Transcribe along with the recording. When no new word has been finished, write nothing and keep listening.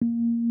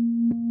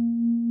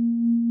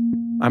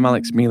I'm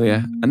Alex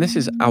Melia, and this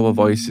is Our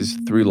Voices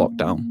Through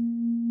Lockdown,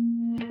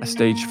 a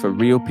stage for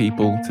real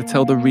people to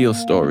tell the real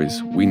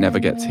stories we never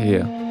get to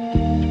hear.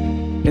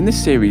 In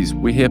this series,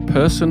 we hear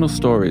personal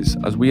stories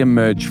as we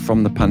emerge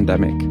from the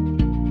pandemic.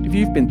 If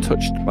you've been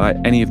touched by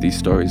any of these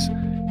stories,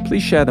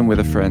 please share them with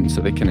a friend so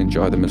they can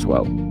enjoy them as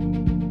well.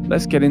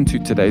 Let's get into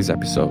today's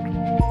episode.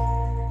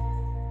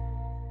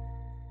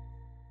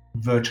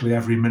 Virtually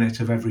every minute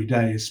of every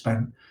day is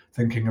spent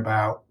thinking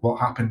about what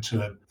happened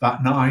to him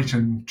that night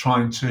and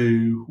trying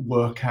to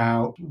work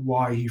out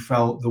why he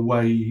felt the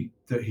way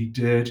that he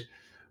did,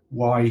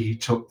 why he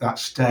took that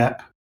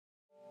step.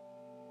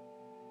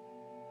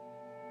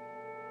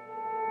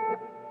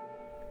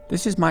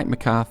 This is Mike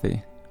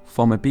McCarthy,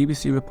 former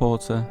BBC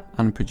reporter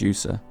and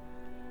producer.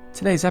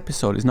 Today's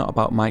episode is not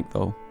about Mike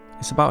though,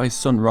 it's about his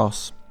son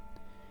Ross.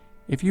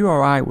 If you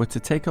or I were to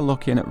take a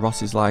look in at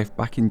Ross's life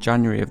back in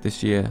January of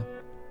this year,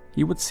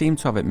 he would seem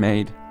to have it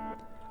made.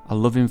 A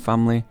loving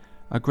family,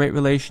 a great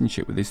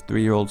relationship with his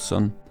 3-year-old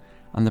son,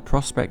 and the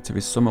prospect of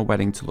his summer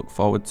wedding to look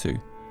forward to,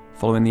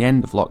 following the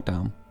end of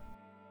lockdown.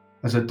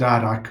 As a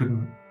dad, I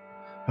couldn't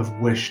have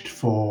wished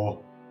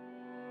for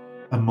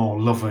a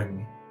more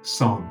loving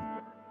son.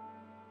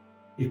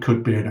 He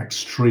could be an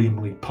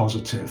extremely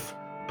positive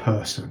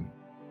person,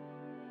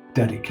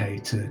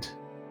 dedicated,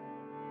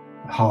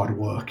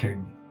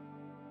 hardworking,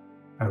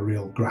 a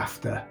real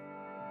grafter,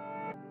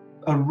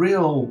 a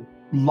real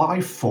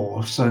life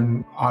force,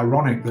 and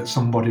ironic that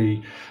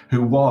somebody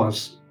who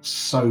was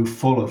so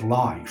full of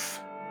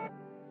life,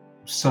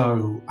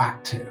 so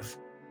active,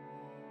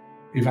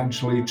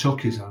 eventually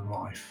took his own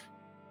life.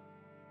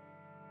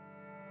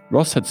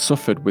 Ross had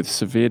suffered with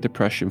severe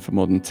depression for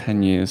more than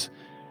 10 years,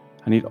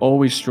 and he'd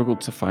always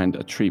struggled to find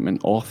a treatment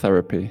or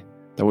therapy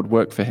that would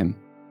work for him.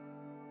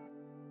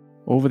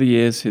 Over the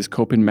years, his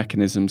coping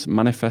mechanisms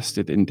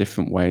manifested in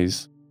different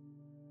ways.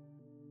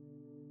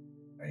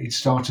 He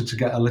started to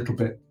get a little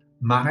bit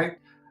manic.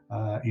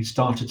 He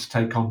started to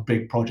take on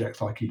big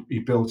projects, like he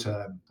built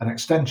an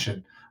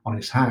extension on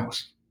his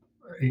house.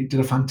 He did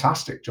a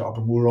fantastic job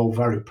and we're all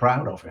very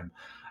proud of him.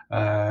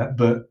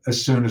 But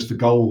as soon as the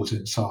goal was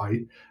in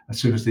sight, as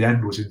soon as the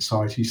end was in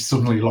sight, he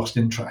suddenly lost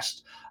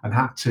interest and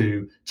had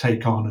to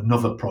take on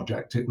another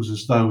project. It was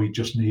as though he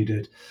just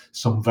needed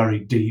some very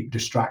deep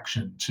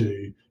distraction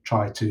to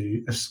try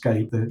to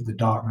escape the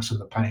darkness and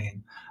the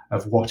pain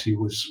of what he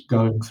was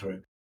going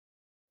through.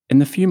 In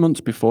the few months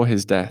before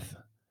his death,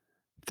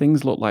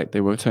 things looked like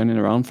they were turning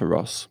around for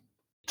Ross.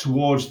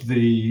 Towards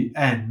the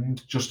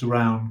end, just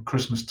around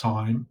Christmas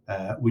time,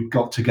 we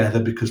got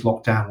together because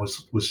lockdown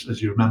was,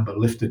 as you remember,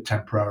 lifted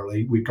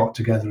temporarily. We got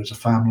together as a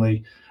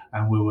family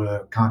and we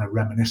were kind of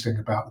reminiscing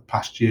about the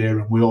past year,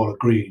 and we all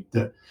agreed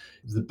that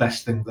the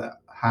best thing that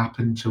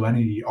happened to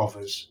any of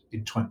us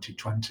in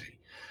 2020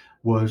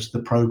 was the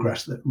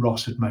progress that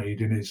Ross had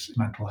made in his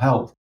mental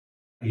health.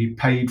 He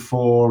paid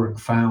for and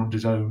found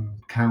his own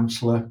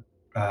counsellor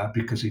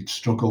because he'd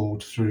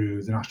struggled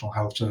through the National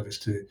Health Service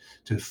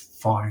to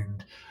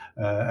find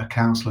a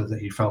counsellor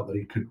that he felt that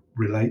he could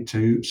relate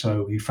to.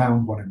 So he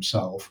found one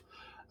himself,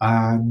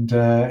 and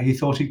he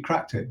thought he'd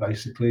cracked it.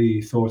 Basically,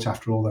 he thought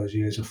after all those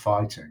years of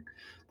fighting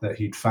that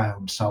he'd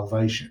found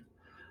salvation,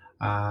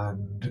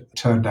 and it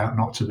turned out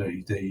not to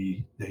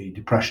be. The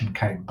depression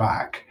came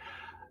back,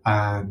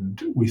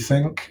 and we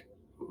think,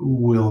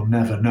 we'll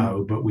never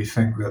know, but we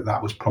think that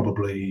that was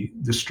probably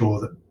the straw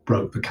that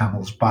broke the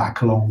camel's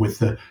back, along with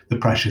the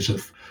pressures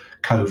of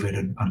COVID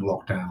and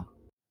lockdown.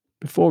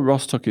 Before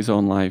Ross took his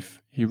own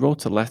life, he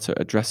wrote a letter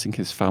addressing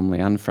his family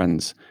and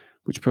friends,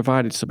 which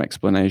provided some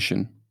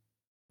explanation.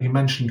 He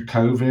mentioned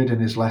COVID in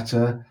his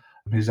letter.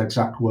 His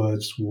exact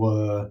words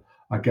were,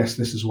 I guess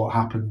this is what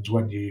happens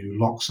when you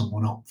lock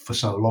someone up for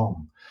so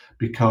long,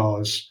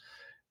 because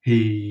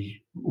he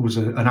was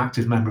an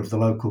active member of the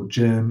local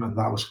gym and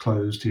that was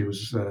closed. He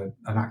was an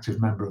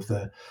active member of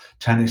the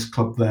tennis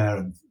club there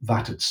and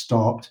that had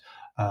stopped.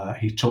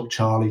 He took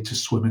Charlie to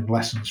swimming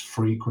lessons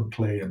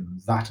frequently and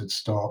that had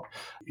stopped.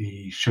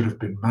 He should have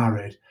been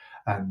married,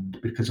 and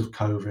because of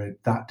COVID,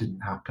 that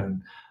didn't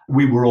happen.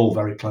 We were all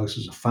very close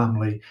as a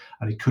family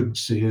and he couldn't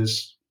see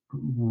us.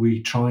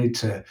 We tried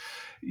to,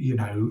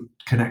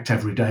 connect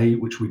every day,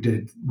 which we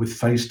did with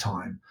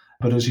FaceTime.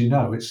 But as you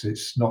know,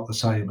 it's not the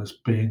same as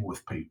being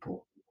with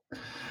people.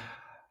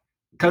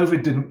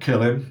 COVID didn't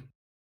kill him.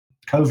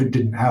 COVID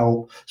didn't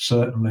help.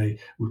 Certainly,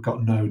 we've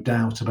got no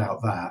doubt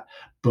about that.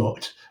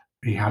 But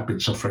he had been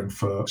suffering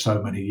for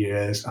so many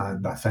years,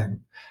 and I think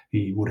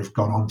he would have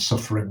gone on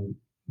suffering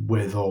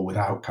with or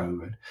without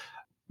COVID.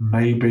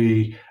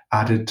 Maybe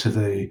added to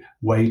the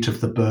weight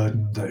of the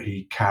burden that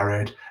he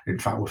carried. In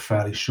fact, we're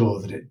fairly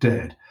sure that it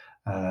did.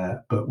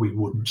 But we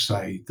wouldn't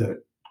say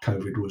that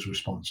COVID was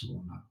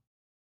responsible, no.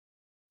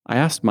 I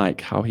asked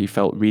Mike how he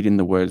felt reading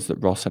the words that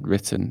Ross had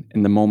written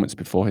in the moments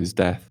before his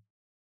death.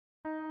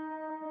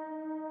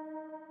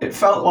 It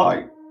felt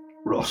like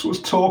Ross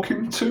was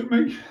talking to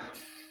me,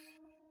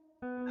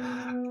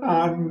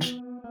 and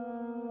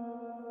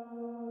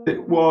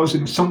it was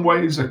in some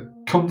ways a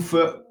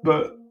comfort,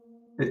 but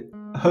it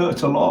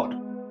hurt a lot.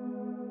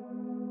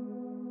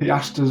 He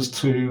asked us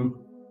to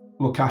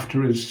look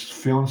after his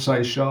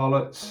fiancée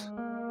Charlotte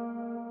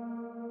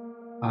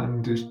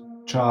and his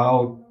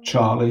child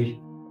Charlie.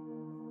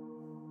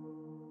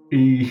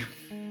 He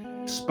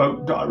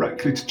spoke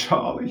directly to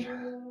Charlie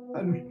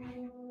and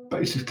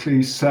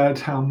basically said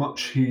how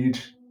much he'd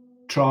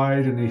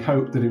tried, and he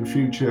hoped that in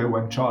future,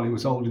 when Charlie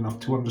was old enough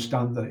to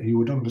understand, that he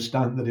would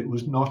understand that it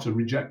was not a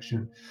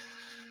rejection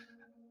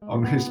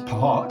on his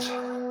part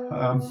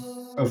um,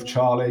 of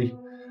Charlie,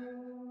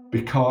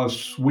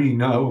 because we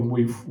know and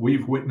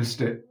we've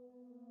witnessed it,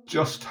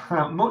 just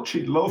how much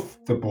he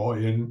loved the boy.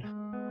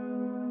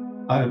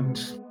 And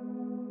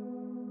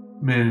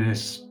me and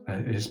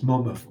his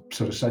mum have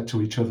sort of said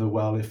to each other,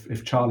 well,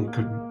 if Charlie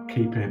couldn't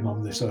keep him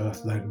on this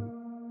earth, then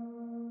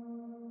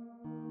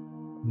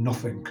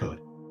nothing could.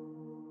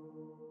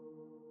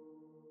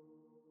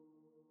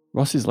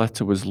 Ross's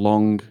letter was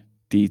long,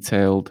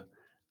 detailed,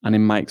 and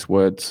in Mike's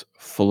words,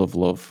 full of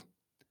love.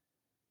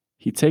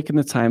 He'd taken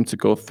the time to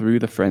go through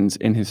the friends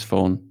in his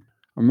phone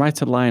and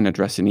write a line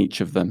addressing each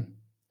of them.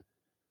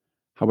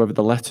 However,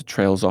 the letter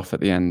trails off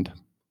at the end.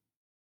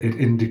 It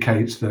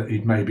indicates that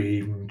he'd maybe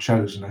even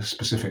chosen a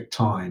specific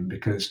time,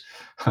 because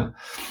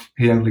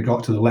he only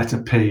got to the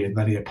letter P and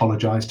then he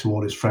apologised to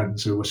all his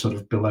friends who were sort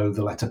of below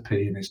the letter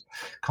P in his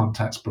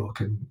contacts book,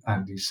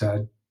 and he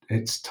said,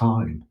 it's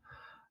time.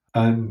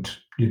 And,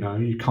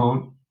 you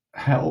can't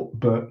help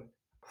but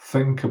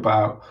think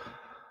about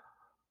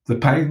the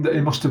pain that he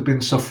must have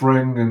been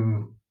suffering.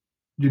 And,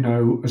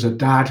 as a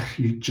dad,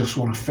 you just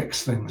want to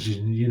fix things.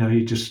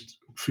 You just,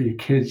 for your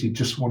kids, you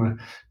just want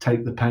to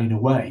take the pain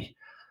away.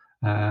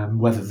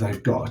 Whether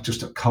they've got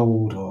just a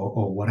cold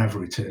or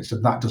whatever it is.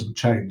 And that doesn't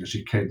change as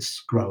your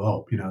kids grow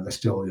up. They're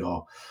still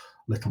your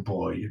little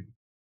boy.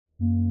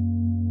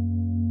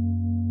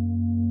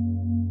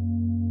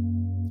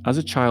 As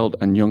a child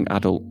and young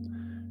adult,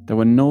 there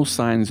were no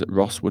signs that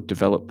Ross would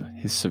develop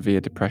his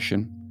severe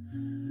depression.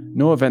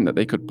 No event that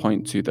they could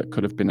point to that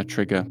could have been a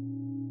trigger.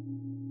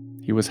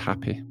 He was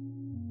happy.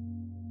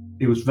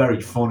 He was very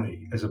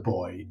funny as a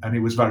boy, and he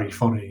was very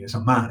funny as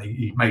a man.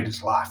 He made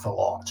us laugh a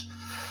lot.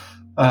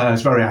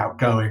 He's very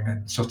outgoing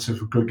and sort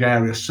of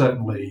gregarious,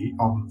 certainly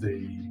on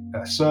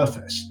the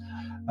surface.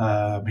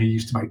 He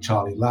used to make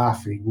Charlie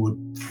laugh. He would,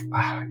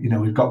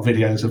 we've got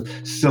videos of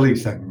silly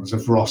things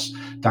of Ross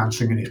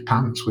dancing in his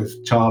pants with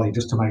Charlie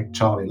just to make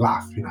Charlie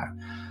laugh.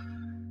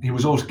 He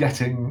was always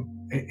getting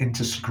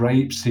into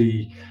scrapes.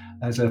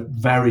 As a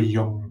very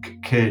young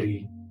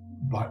kid,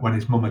 like when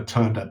his mum had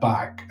turned her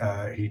back,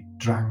 he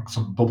drank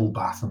some bubble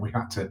bath, and we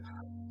had to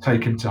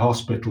take him to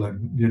hospital.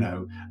 And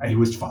he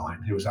was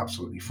fine. He was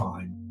absolutely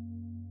fine.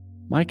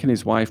 Mike and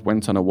his wife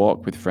went on a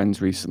walk with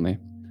friends recently,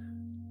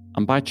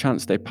 and by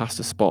chance they passed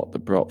a spot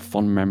that brought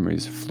fond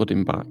memories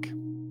flooding back.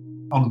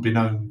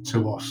 Unbeknown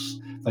to us,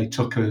 they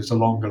took us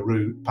along a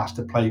route past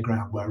a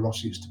playground where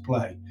Ross used to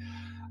play,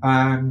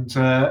 and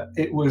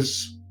it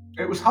was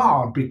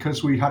hard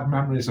because we had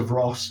memories of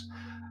Ross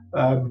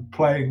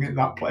playing in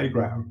that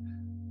playground,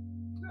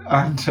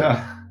 and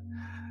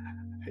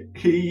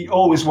he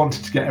always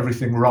wanted to get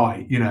everything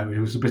right. He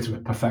was a bit of a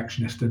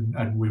perfectionist,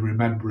 and we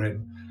remember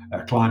him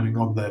climbing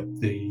on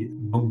the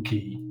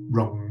monkey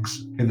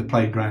rungs in the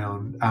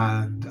playground,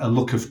 and a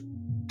look of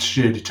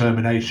sheer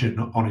determination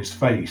on his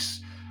face,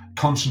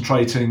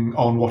 concentrating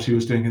on what he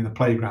was doing in the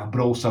playground,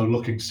 but also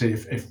looking to see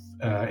if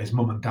his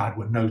mum and dad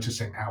were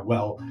noticing how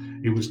well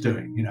he was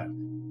doing.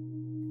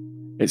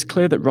 It's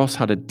clear that Ross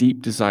had a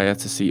deep desire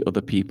to see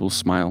other people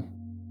smile.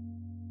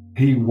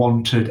 He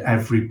wanted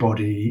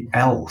everybody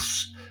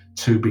else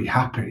to be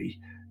happy,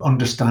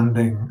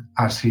 understanding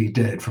as he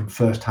did from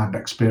first-hand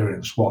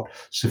experience what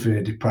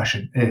severe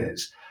depression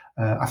is.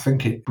 I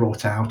think it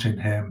brought out in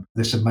him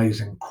this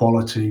amazing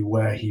quality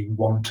where he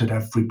wanted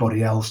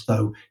everybody else,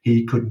 though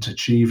he couldn't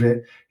achieve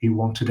it, he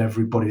wanted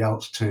everybody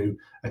else to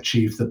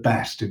achieve the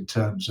best in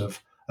terms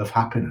of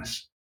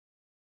happiness.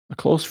 A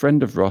close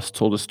friend of Ross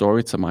told a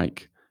story to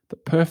Mike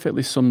that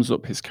perfectly sums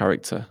up his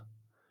character.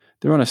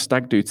 They were on a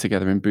stag do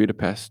together in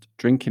Budapest,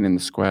 drinking in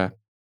the square,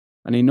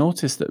 and he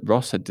noticed that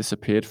Ross had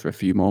disappeared for a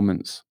few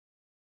moments.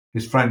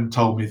 His friend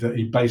told me that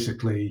he'd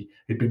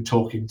been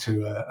talking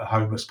to a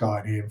homeless guy,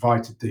 and he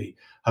invited the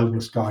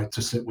homeless guy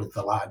to sit with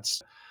the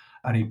lads,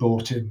 and he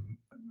bought him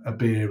a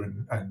beer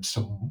and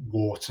some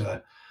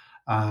water,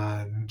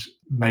 and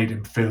made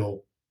him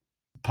feel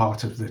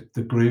part of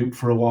the group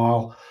for a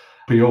while.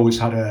 He always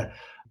had a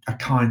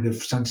kind of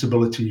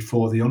sensibility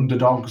for the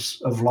underdogs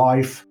of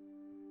life.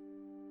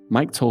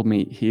 Mike told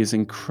me he is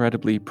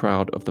incredibly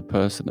proud of the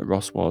person that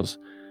Ross was,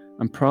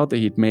 and proud that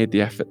he'd made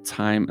the effort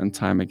time and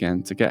time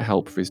again to get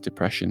help for his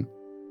depression.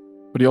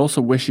 But he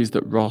also wishes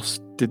that Ross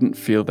didn't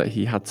feel that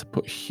he had to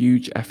put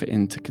huge effort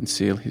in to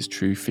conceal his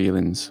true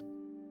feelings.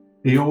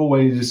 He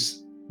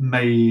always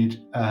made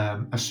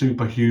a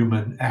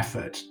superhuman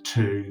effort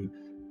to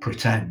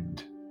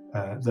pretend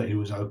that he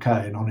was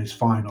okay. And on his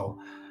final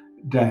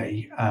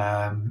day,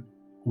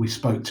 we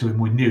spoke to him.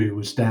 We knew he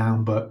was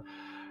down, but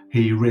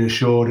he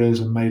reassured us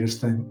and made us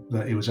think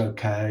that he was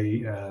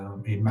okay.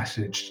 He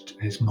messaged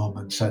his mum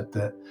and said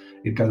that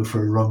he'd go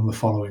for a run the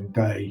following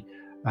day,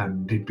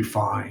 and he'd be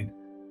fine.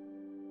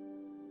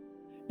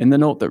 In the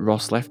note that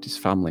Ross left his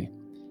family,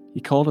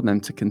 he called on them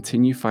to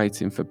continue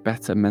fighting for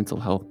better mental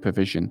health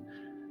provision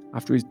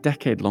after his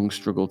decade-long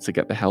struggle to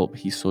get the help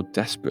he so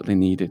desperately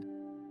needed.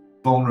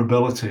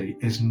 Vulnerability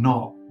is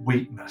not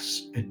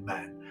weakness in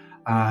men,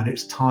 and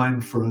it's time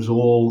for us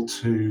all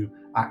to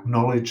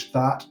acknowledge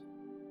that.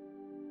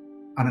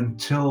 And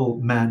until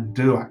men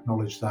do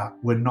acknowledge that,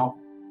 we're not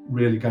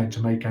really going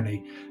to make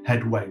any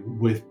headway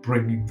with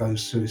bringing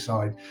those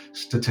suicide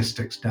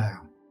statistics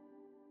down.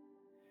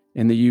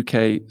 In the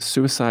UK,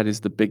 suicide is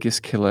the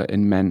biggest killer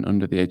in men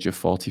under the age of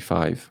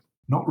 45.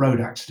 Not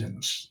road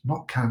accidents,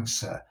 not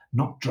cancer,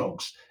 not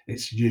drugs.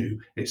 It's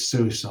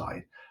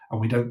suicide. And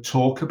we don't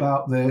talk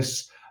about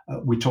this.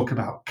 We talk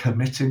about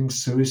committing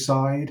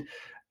suicide,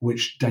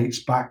 which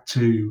dates back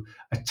to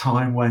a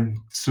time when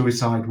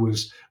suicide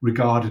was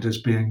regarded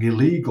as being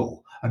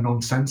illegal, a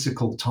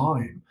nonsensical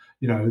time.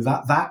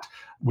 That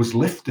was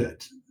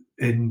lifted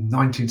in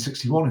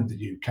 1961 in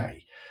the UK.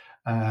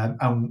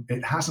 And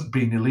it hasn't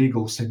been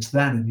illegal since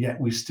then, and yet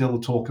we still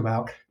talk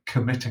about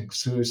committing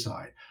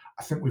suicide.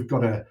 I think we've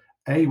got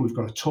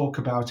to talk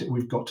about it.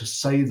 We've got to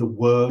say the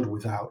word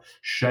without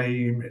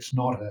shame. It's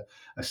not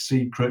a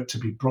secret to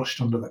be brushed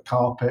under the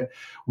carpet.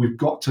 We've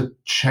got to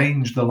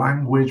change the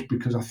language,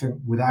 because I think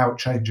without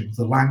changing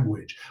the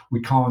language,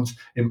 we can't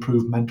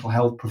improve mental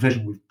health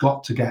provision. We've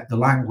got to get the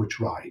language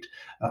right.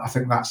 I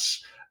think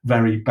that's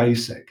very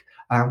basic.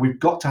 And we've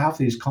got to have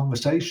these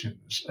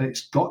conversations.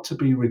 It's got to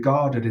be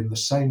regarded in the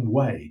same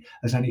way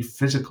as any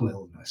physical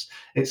illness.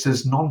 It's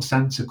as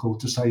nonsensical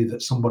to say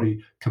that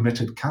somebody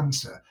committed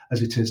cancer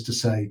as it is to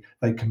say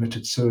they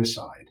committed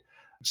suicide.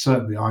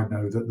 Certainly, I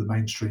know that the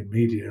mainstream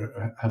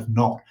media have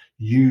not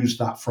used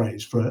that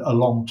phrase for a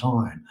long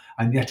time,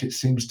 and yet it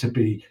seems to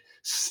be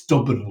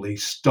stubbornly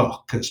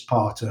stuck as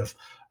part of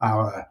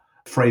our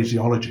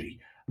phraseology.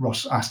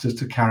 Ross asked us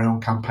to carry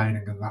on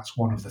campaigning, and that's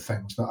one of the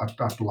things that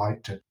I'd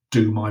like to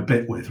do my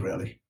bit with,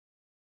 really.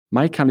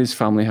 Mike and his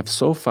family have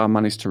so far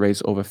managed to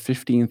raise over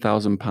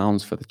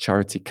 £15,000 for the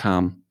charity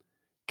CALM,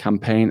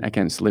 Campaign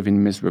Against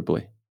Living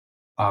Miserably.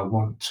 I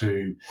want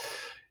to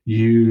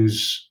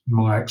use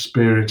my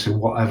experience in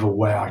whatever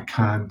way I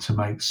can to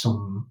make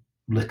some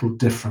little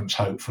difference,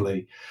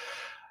 hopefully,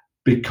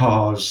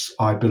 because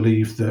I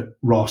believe that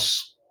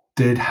Ross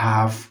did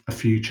have a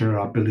future.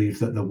 I believe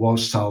that there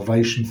was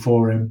salvation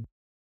for him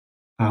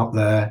out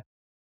there.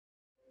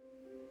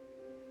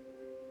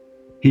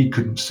 He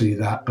couldn't see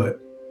that, but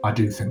I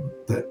do think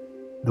that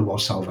there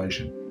was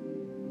salvation.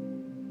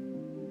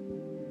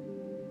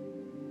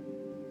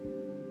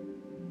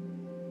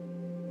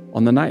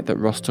 On the night that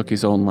Ross took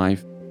his own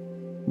life,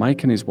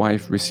 Mike and his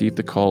wife received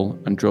the call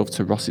and drove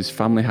to Ross's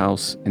family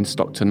house in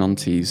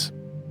Stockton-on-Tees.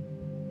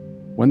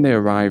 When they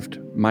arrived,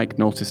 Mike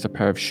noticed a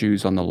pair of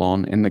shoes on the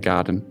lawn in the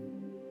garden.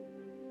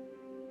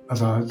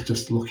 As I was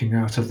just looking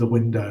out of the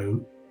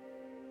window,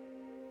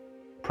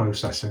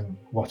 processing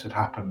what had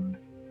happened,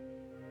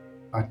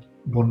 I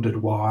wondered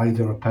why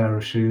there were a pair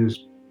of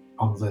shoes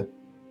on the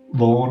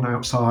lawn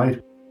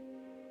outside.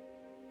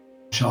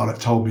 Charlotte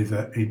told me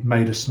that he'd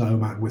made a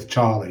snowman with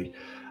Charlie,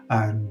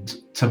 and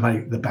to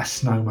make the best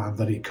snowman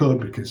that he could,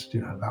 because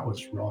that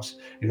was Ross,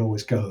 he'd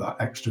always go that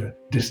extra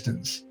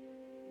distance.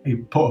 He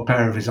put a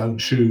pair of his own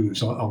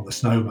shoes on the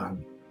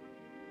snowman.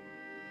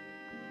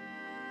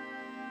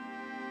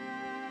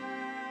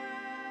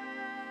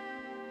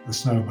 The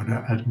snowman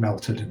had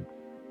melted and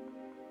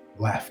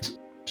left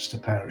just a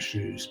pair of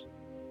shoes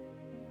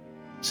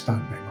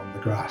standing on the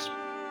grass.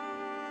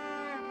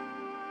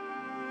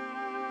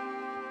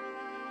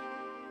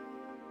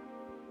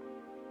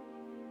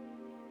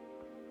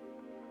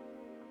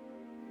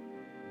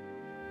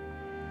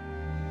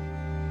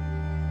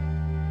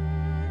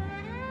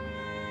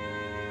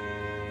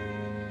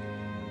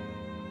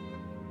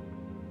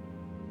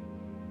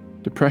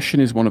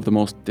 Depression is one of the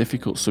most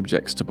difficult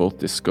subjects to both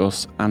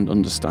discuss and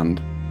understand.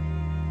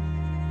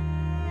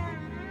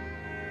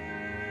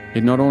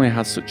 It not only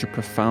has such a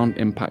profound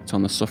impact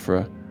on the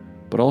sufferer,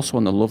 but also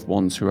on the loved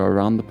ones who are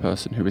around the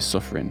person who is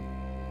suffering.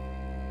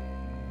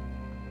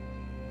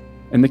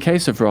 In the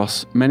case of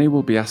Ross, many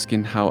will be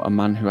asking how a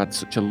man who had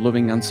such a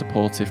loving and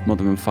supportive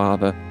mother and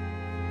father,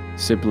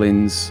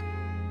 siblings,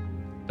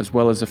 as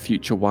well as a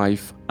future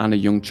wife and a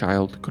young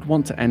child, could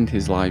want to end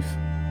his life.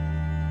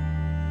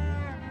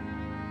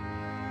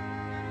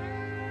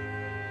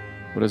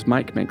 But as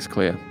Mike makes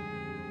clear,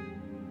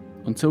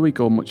 until we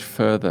go much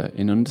further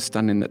in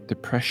understanding that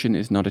depression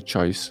is not a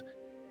choice,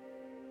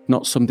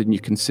 not something you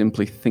can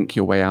simply think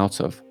your way out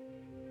of,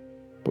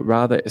 but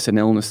rather it's an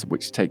illness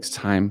which takes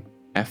time,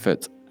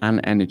 effort,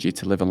 and energy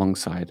to live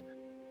alongside,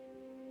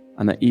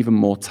 and that even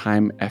more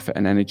time, effort,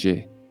 and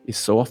energy is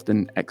so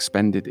often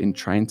expended in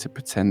trying to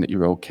pretend that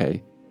you're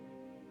okay,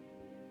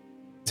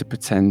 to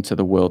pretend to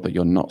the world that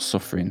you're not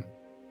suffering.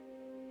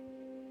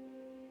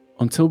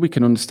 Until we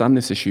can understand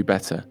this issue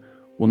better,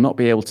 we'll not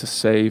be able to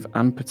save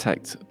and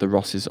protect the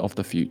Rosses of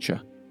the future.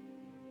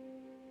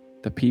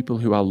 The people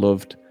who are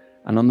loved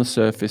and on the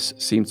surface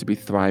seem to be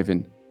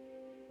thriving,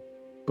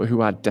 but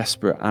who are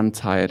desperate and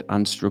tired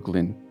and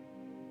struggling,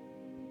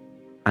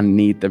 and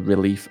need the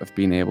relief of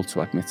being able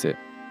to admit it.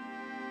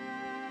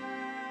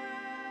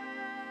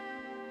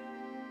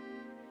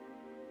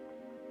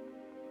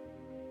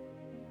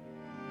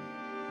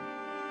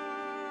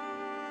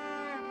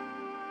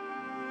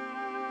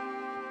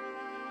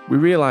 We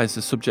realise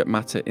the subject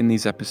matter in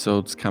these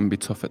episodes can be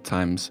tough at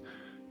times.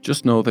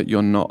 Just know that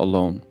you're not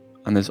alone,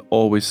 and there's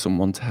always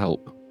someone to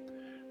help.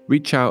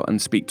 Reach out and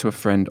speak to a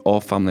friend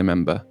or family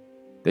member.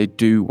 They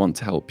do want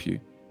to help you.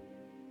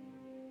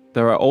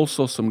 There are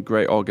also some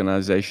great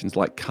organisations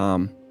like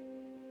CALM,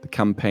 the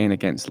Campaign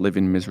Against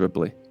Living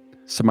Miserably,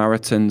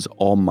 Samaritans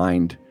or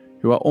Mind,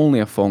 who are only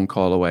a phone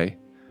call away.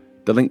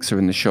 The links are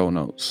in the show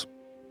notes.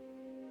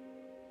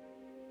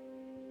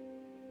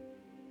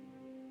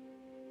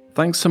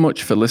 Thanks so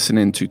much for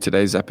listening to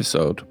today's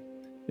episode.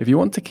 If you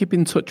want to keep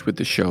in touch with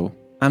the show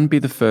and be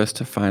the first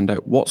to find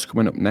out what's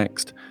coming up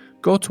next,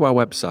 go to our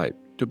website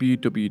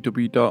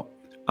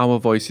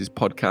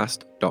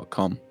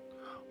www.ourvoicespodcast.com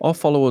or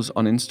follow us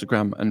on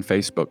Instagram and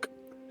Facebook.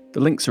 The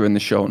links are in the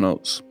show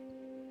notes.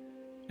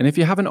 And if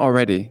you haven't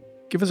already,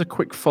 give us a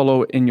quick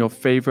follow in your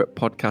favourite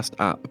podcast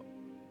app.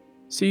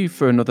 See you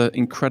for another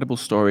incredible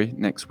story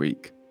next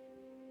week.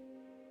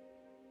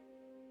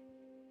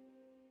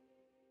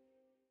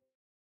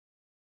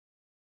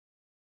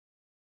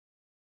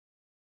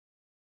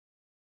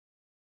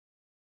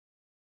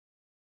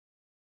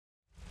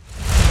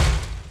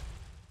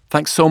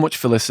 Thanks so much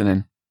for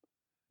listening.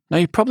 Now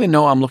you probably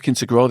know I'm looking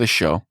to grow this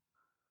show.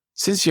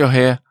 Since you're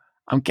here,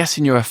 I'm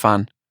guessing you're a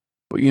fan,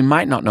 but you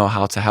might not know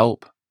how to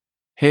help.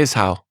 Here's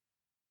how.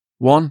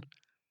 1.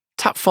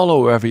 Tap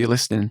follow wherever you're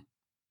listening.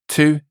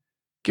 2.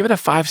 Give it a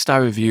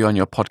 5-star review on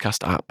your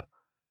podcast app.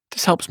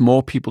 This helps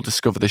more people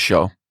discover the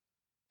show.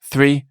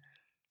 3.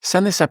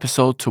 Send this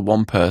episode to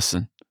one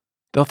person.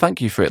 They'll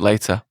thank you for it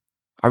later.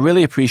 I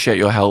really appreciate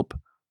your help.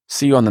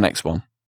 See you on the next one.